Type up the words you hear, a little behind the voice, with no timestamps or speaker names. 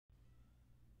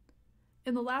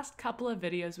In the last couple of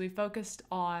videos, we focused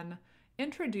on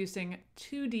introducing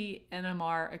 2D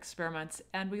NMR experiments,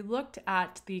 and we looked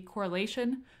at the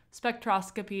correlation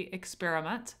spectroscopy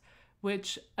experiment,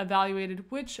 which evaluated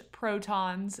which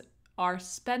protons are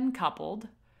spin-coupled.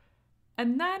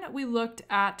 And then we looked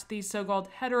at the so-called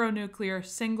heteronuclear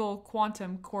single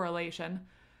quantum correlation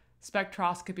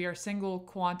spectroscopy or single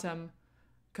quantum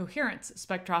coherence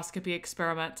spectroscopy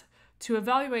experiment to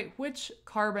evaluate which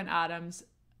carbon atoms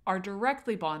are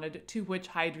directly bonded to which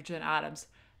hydrogen atoms.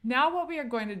 Now what we are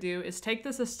going to do is take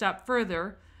this a step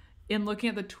further in looking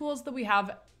at the tools that we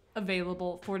have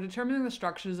available for determining the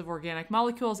structures of organic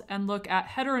molecules and look at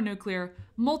heteronuclear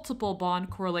multiple bond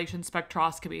correlation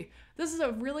spectroscopy. This is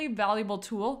a really valuable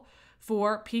tool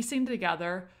for piecing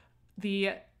together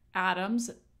the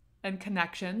atoms and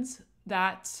connections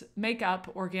that make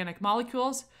up organic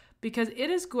molecules, because it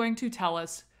is going to tell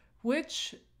us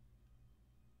which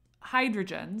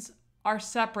hydrogens are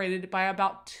separated by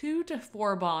about 2 to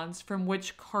 4 bonds from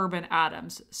which carbon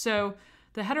atoms. So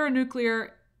the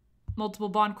heteronuclear multiple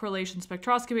bond correlation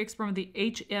spectroscopy experiment, the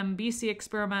HMBC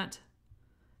experiment,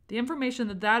 the information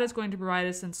that that is going to provide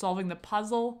us in solving the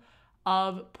puzzle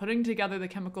of putting together the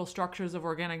chemical structures of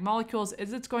organic molecules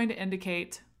is it's going to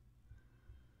indicate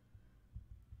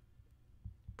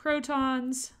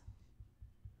protons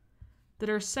that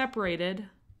are separated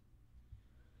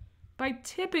by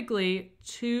typically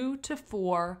 2 to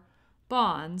 4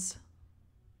 bonds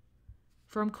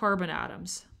from carbon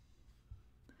atoms.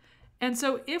 And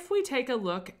so if we take a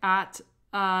look at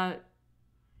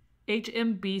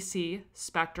HMBC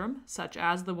spectrum, such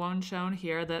as the one shown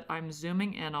here that I'm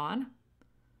zooming in on,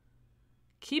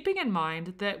 keeping in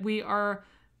mind that we are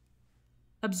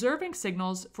observing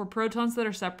signals for protons that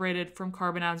are separated from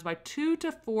carbon atoms by 2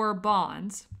 to 4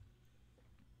 bonds,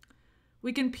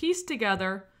 we can piece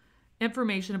together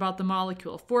information about the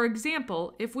molecule. For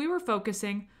example, if we were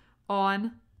focusing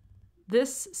on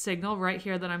this signal right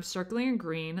here that I'm circling in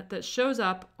green that shows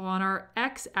up on our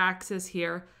x-axis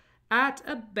here at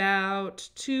about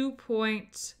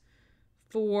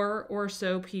 2.4 or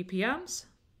so ppms,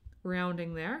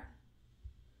 rounding there.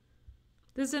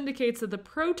 This indicates that the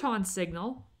proton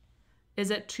signal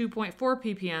is at 2.4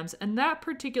 ppms, and that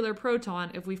particular proton,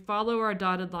 if we follow our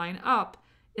dotted line up,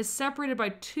 is separated by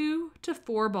 2 to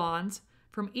 4 bonds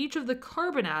from each of the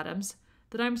carbon atoms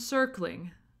that I'm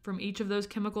circling, from each of those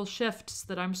chemical shifts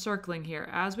that I'm circling here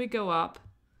as we go up.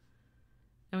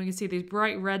 And we can see these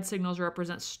bright red signals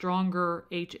represent stronger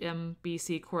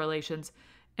HMBC correlations.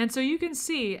 And so you can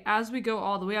see as we go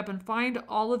all the way up and find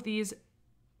all of these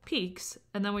peaks,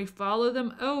 and then we follow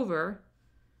them over,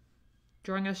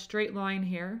 drawing a straight line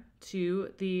here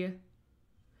to the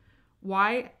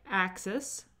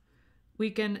y-axis, we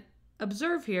can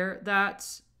observe here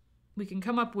that we can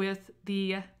come up with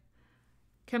the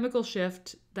chemical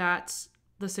shift that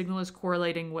the signal is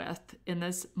correlating with in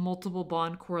this multiple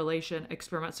bond correlation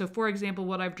experiment. So for example,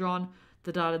 what I've drawn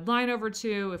the dotted line over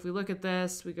to, if we look at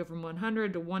this, we go from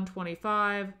 100 to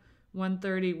 125,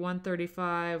 130,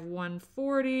 135,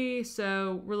 140.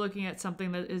 So we're looking at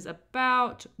something that is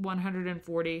about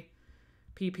 140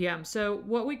 ppm. So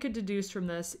what we could deduce from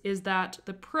this is that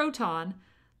the proton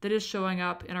that is showing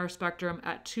up in our spectrum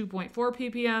at 2.4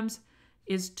 ppms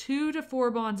is 2 to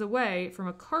 4 bonds away from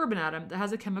a carbon atom that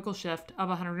has a chemical shift of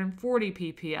 140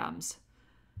 ppms.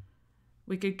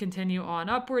 We could continue on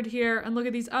upward here and look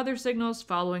at these other signals,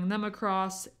 following them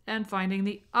across and finding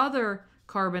the other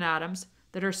carbon atoms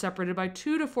that are separated by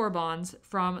 2 to 4 bonds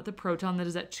from the proton that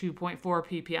is at 2.4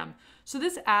 ppm. So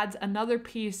this adds another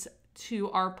piece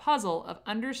to our puzzle of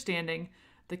understanding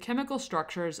the chemical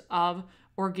structures of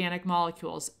organic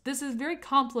molecules. This is very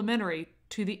complementary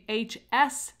to the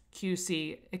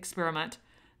HSQC experiment,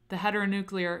 the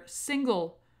heteronuclear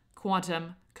single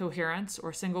quantum coherence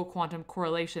or single quantum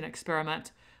correlation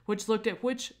experiment, which looked at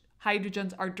which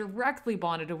hydrogens are directly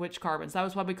bonded to which carbons. That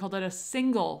was why we called it a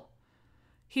single.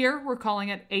 Here we're calling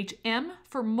it HM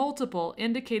for multiple,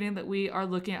 indicating that we are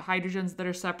looking at hydrogens that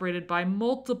are separated by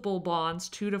multiple bonds,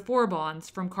 2 to 4 bonds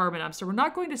from carbon atoms. So we're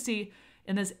not going to see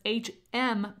in this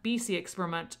HMBC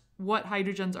experiment what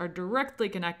hydrogens are directly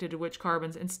connected to which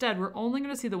carbons. Instead, we're only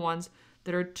going to see the ones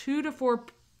that are 2 to 4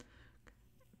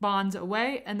 bonds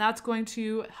away, and that's going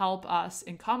to help us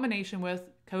in combination with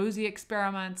COSY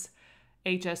experiments,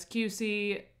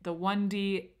 HSQC, the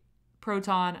 1D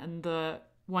proton, and the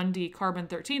 1D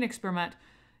carbon-13 experiment.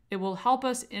 It will help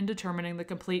us in determining the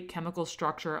complete chemical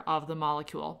structure of the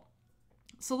molecule.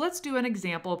 So let's do an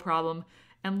example problem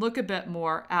and look a bit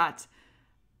more at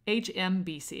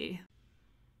HMBC.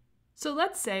 So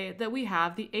let's say that we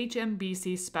have the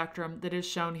HMBC spectrum that is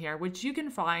shown here, which you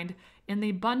can find in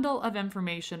the bundle of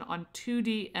information on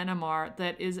 2D NMR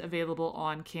that is available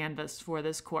on Canvas for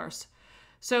this course.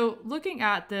 So looking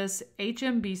at this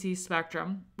HMBC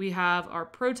spectrum, we have our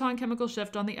proton chemical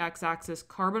shift on the x-axis,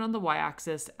 carbon on the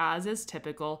y-axis, as is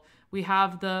typical. We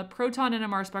have the proton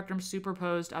NMR spectrum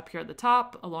superposed up here at the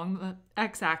top along the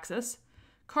x-axis,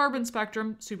 carbon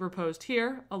spectrum superposed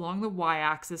here along the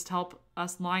y-axis to help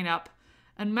us line up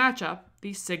and match up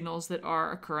these signals that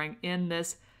are occurring in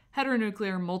this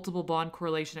heteronuclear multiple bond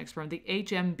correlation experiment, the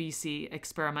HMBC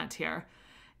experiment here.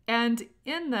 And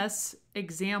in this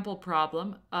example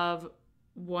problem of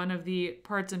one of the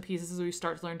parts and pieces as we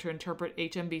start to learn to interpret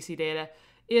HMBC data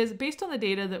is based on the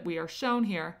data that we are shown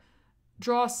here,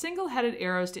 draw single-headed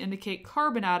arrows to indicate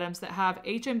carbon atoms that have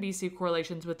HMBC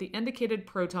correlations with the indicated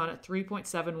proton at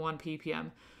 3.71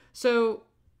 ppm. So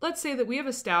let's say that we have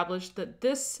established that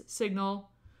this signal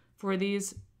for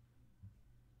these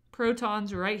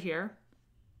protons right here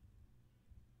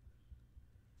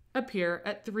appear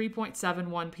at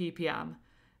 3.71 ppm.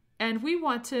 And we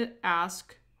want to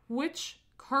ask which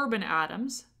carbon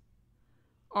atoms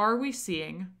are we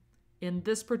seeing in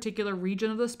this particular region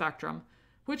of the spectrum.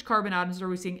 Which carbon atoms are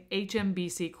we seeing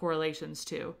HMBC correlations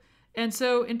to? And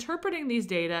so interpreting these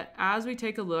data as we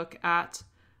take a look at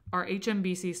our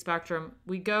HMBC spectrum,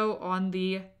 we go on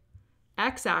the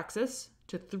x-axis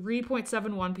to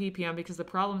 3.71 ppm because the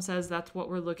problem says that's what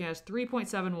we're looking at is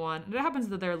 3.71. And it happens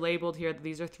that they're labeled here that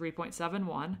these are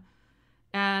 3.71.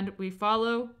 And we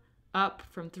follow up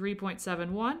from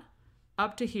 3.71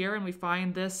 up to here and we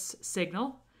find this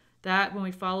signal that when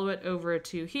we follow it over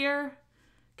to here,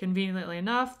 conveniently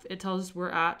enough, it tells us we're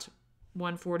at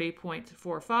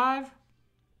 140.45.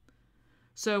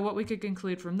 So what we could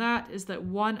conclude from that is that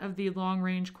one of the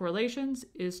long-range correlations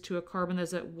is to a carbon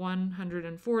that's at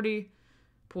 140.45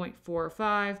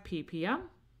 ppm.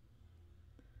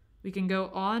 We can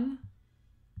go on.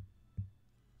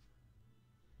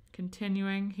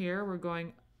 Continuing here, we're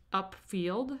going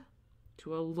upfield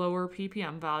to a lower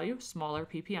ppm value, smaller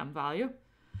ppm value.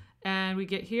 And we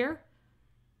get here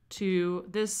to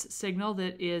this signal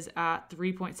that is at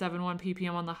 3.71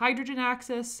 ppm on the hydrogen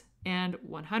axis and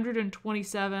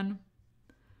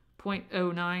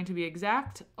 127.09 to be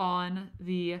exact on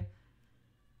the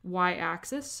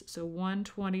y-axis, so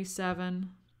 127.09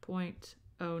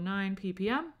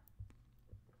 ppm.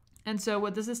 And so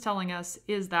what this is telling us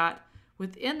is that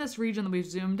within this region that we've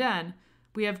zoomed in,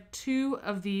 we have two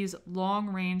of these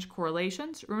long-range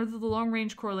correlations. Remember that the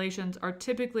long-range correlations are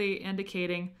typically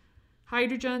indicating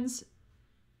hydrogens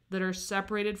that are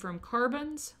separated from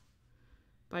carbons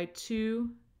by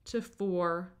 2 to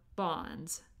 4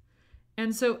 bonds.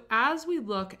 And so as we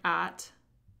look at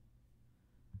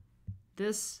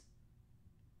this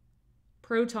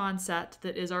proton set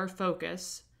that is our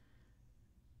focus,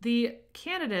 the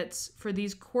candidates for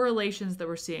these correlations that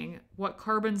we're seeing, what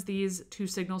carbons these two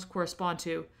signals correspond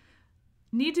to,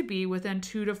 need to be within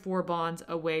 2 to 4 bonds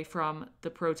away from the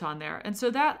proton there. And so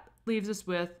that leaves us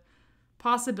with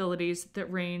possibilities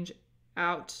that range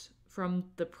out from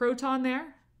the proton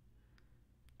there,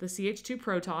 the CH2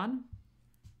 proton,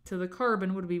 to the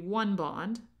carbon would be 1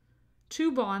 bond.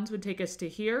 2 bonds would take us to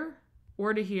here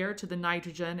or to here to the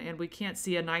nitrogen, and we can't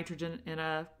see a nitrogen in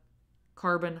a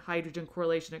carbon-hydrogen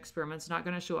correlation experiment. It's not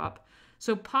going to show up.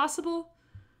 So possible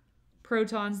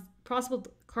protons, possible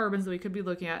carbons that we could be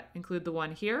looking at include the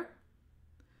one here,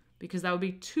 because that would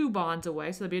be 2 bonds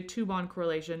away. So that'd be a 2-bond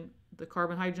correlation. The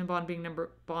carbon-hydrogen bond being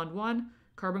bond 1,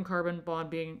 carbon-carbon bond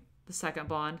being the second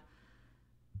bond.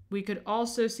 We could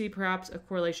also see perhaps a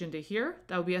correlation to here.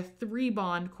 That would be a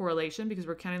 3-bond correlation because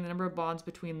we're counting the number of bonds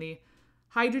between the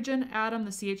hydrogen atom,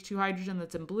 the CH2 hydrogen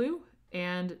that's in blue,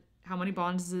 and how many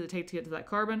bonds does it take to get to that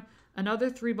carbon.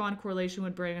 Another 3-bond correlation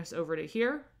would bring us over to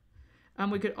here.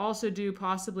 We could also do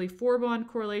possibly 4-bond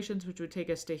correlations, which would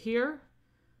take us to here.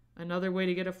 Another way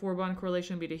to get a 4-bond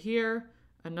correlation would be to here.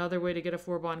 Another way to get a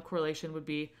 4-bond correlation would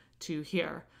be to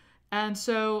here. And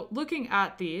so looking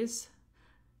at these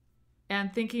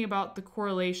and thinking about the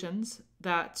correlations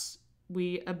that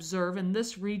we observe in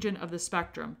this region of the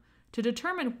spectrum, to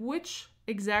determine which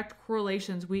exact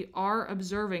correlations we are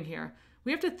observing here,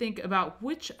 we have to think about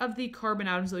which of the carbon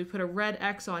atoms that we put a red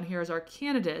X on here as our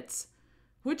candidates,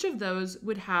 which of those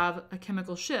would have a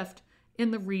chemical shift in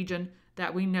the region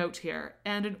that we note here.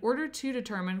 And in order to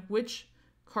determine which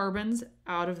carbons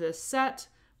out of this set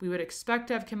we would expect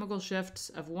to have chemical shifts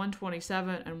of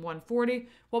 127 and 140,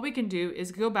 what we can do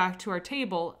is go back to our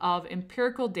table of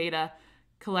empirical data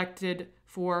collected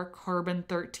for carbon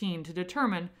 13 to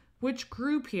determine which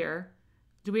group here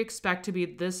do we expect to be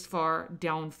this far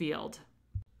downfield?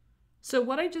 So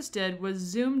what I just did was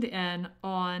zoomed in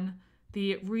on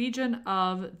the region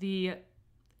of the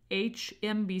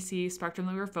HMBC spectrum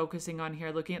that we were focusing on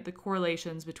here, looking at the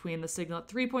correlations between the signal at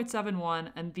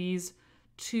 3.71 and these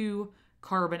two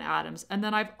carbon atoms. And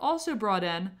then I've also brought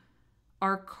in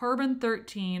our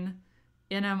carbon-13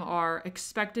 NMR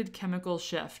expected chemical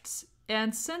shifts.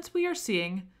 And since we are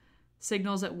seeing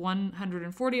signals at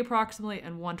 140 approximately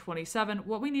and 127,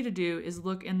 what we need to do is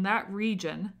look in that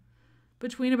region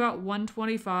between about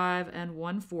 125 and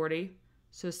 140.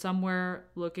 So somewhere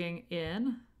looking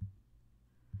in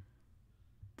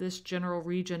this general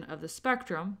region of the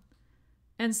spectrum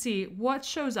and see what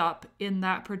shows up in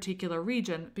that particular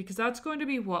region, because that's going to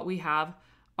be what we have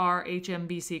our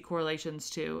HMBC correlations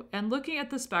to. And looking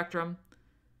at the spectrum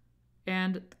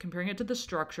and comparing it to the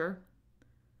structure,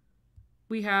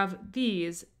 we have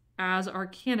these as our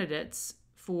candidates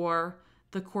for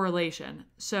the correlation.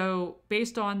 So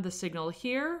based on the signal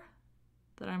here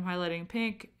that I'm highlighting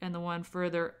pink and the one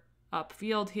further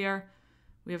upfield here,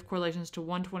 we have correlations to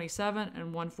 127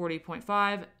 and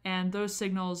 140.5, and those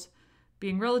signals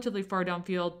being relatively far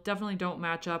downfield definitely don't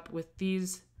match up with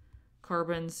these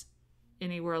carbons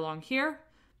anywhere along here,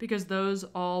 because those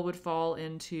all would fall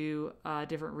into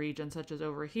different regions, such as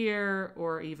over here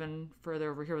or even further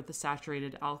over here with the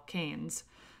saturated alkanes.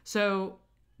 So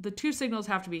the two signals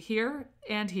have to be here,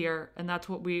 and that's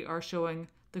what we are showing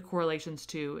the correlations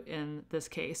to in this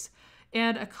case.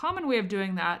 And a common way of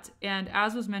doing that, and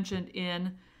as was mentioned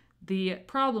in the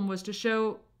problem, was to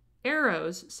show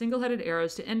arrows, single-headed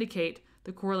arrows, to indicate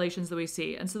the correlations that we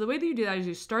see. And so the way that you do that is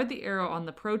you start the arrow on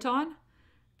the proton,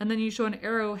 and then you show an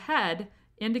arrowhead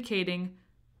indicating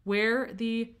where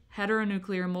the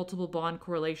heteronuclear multiple bond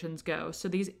correlations go. So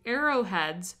these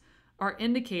arrowheads are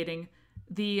indicating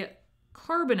the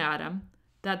carbon atom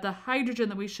that the hydrogen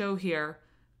that we show here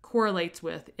correlates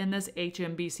with in this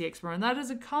HMBC experiment. And that is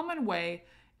a common way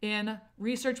in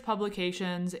research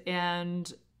publications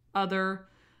and other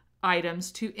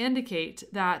items to indicate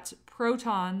that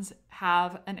protons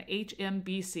have an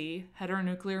HMBC,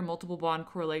 heteronuclear multiple bond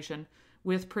correlation,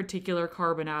 with particular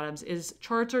carbon atoms.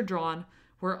 Charts are drawn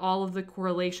where all of the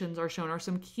correlations are shown, or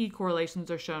some key correlations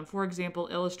are shown. For example,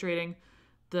 illustrating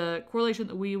the correlation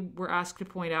that we were asked to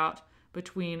point out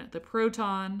between the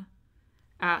proton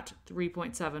at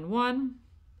 3.71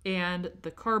 and the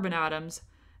carbon atoms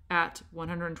at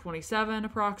 127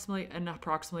 approximately and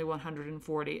approximately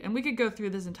 140. And we could go through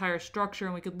this entire structure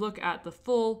and we could look at the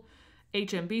full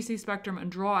HMBC spectrum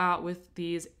and draw out with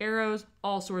these arrows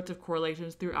all sorts of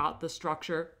correlations throughout the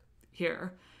structure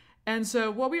here. And so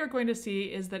what we are going to see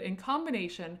is that in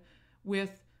combination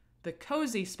with the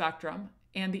COSY spectrum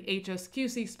and the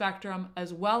HSQC spectrum,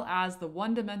 as well as the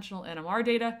one-dimensional NMR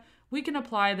data, we can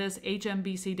apply this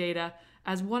HMBC data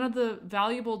as one of the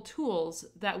valuable tools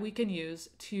that we can use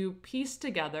to piece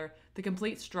together the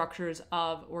complete structures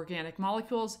of organic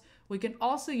molecules. We can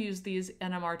also use these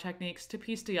NMR techniques to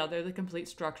piece together the complete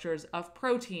structures of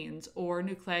proteins or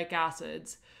nucleic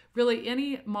acids. Really,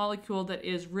 any molecule that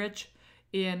is rich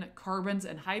in carbons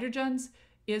and hydrogens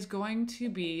is going to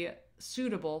be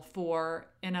suitable for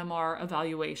NMR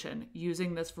evaluation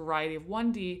using this variety of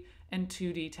 1D and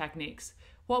 2D techniques.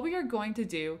 What we are going to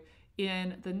do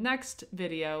in the next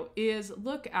video is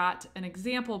look at an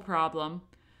example problem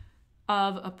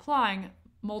of applying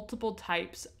multiple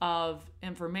types of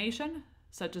information,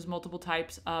 such as multiple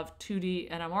types of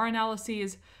 2D NMR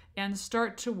analyses, and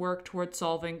start to work towards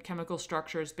solving chemical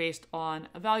structures based on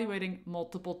evaluating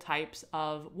multiple types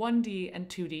of 1D and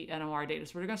 2D NMR data.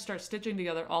 So we're going to start stitching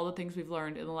together all the things we've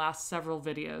learned in the last several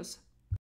videos.